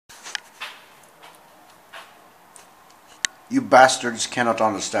You bastards cannot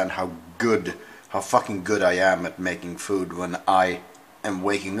understand how fucking good I am at making food when I am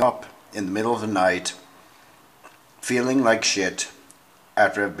waking up in the middle of the night, feeling like shit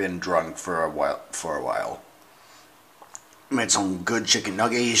after I've been drunk for a while. Made some good chicken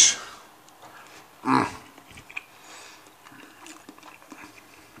nuggets. And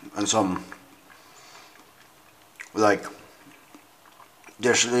some, like,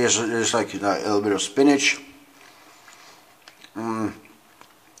 there's like a little bit of spinach,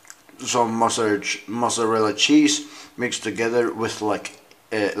 some mozzarella cheese mixed together with like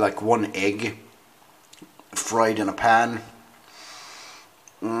one egg fried in a pan.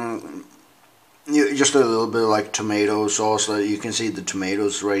 Just a little bit of like tomato sauce. You can see the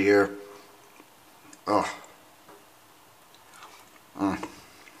tomatoes right here. Oh.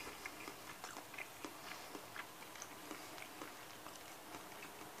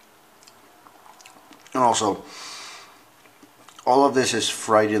 And also, all of this is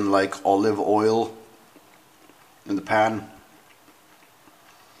fried in like olive oil in the pan.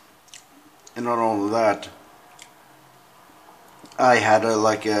 And not only that, I had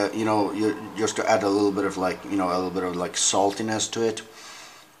just to add a little bit of like, a little bit of like saltiness to it.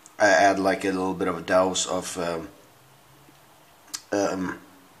 I add like a little bit of a douse of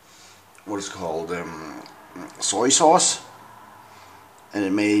what is it called, soy sauce, and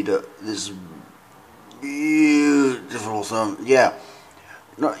it made this beautiful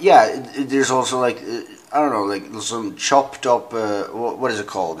there's also like I don't know, like some chopped up what is it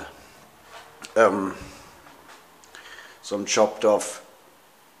called, some chopped up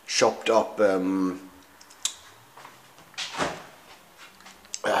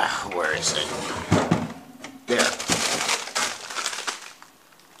where is it? There.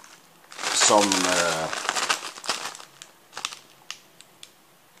 Some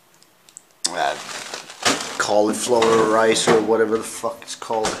cauliflower rice or whatever the fuck it's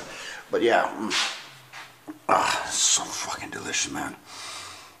called. But yeah, it's so fucking delicious, man.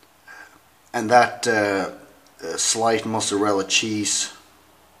 And that sliced mozzarella cheese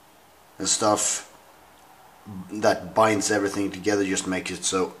and stuff that binds everything together just makes it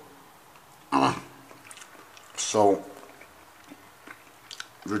so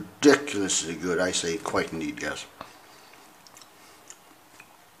ridiculously good. I say quite indeed, guys.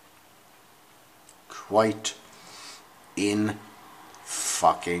 Quite in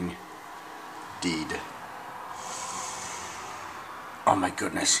fucking deed. Oh my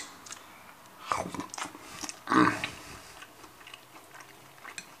goodness.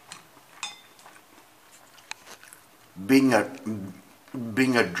 Being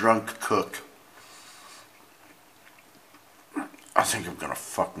a drunk cook, I think I'm gonna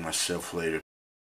fuck myself later.